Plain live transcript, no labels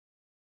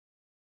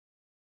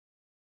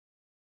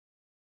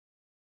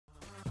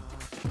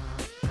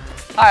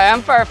Hi,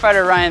 I'm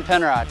firefighter Ryan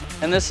Penrod,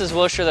 and this is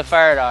Wilshire the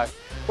Fire Dog.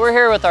 We're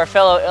here with our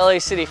fellow LA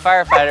City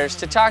firefighters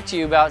to talk to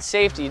you about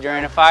safety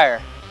during a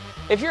fire.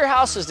 If your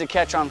house is to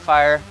catch on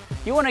fire,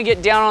 you want to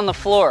get down on the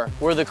floor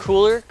where the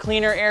cooler,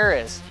 cleaner air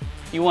is.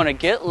 You want to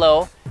get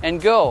low and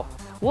go.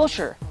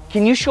 Wilshire,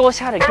 can you show us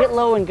how to get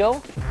low and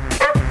go?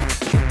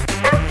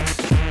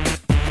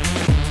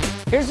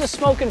 Here's the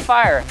smoke and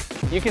fire.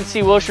 You can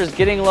see Wilshire's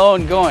getting low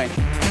and going.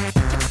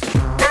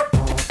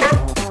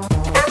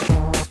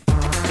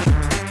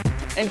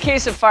 In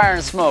case of fire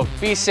and smoke,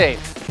 be safe,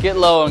 get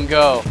low and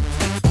go.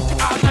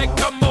 I like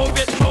to move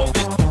it, move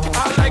it.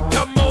 I like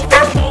to move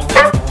it, move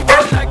it.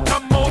 I like to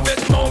move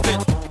it,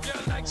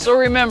 move it. So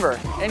remember,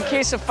 in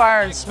case of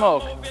fire and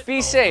smoke,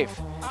 be safe,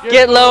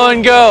 get low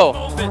and go.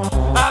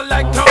 I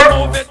like to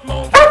move it,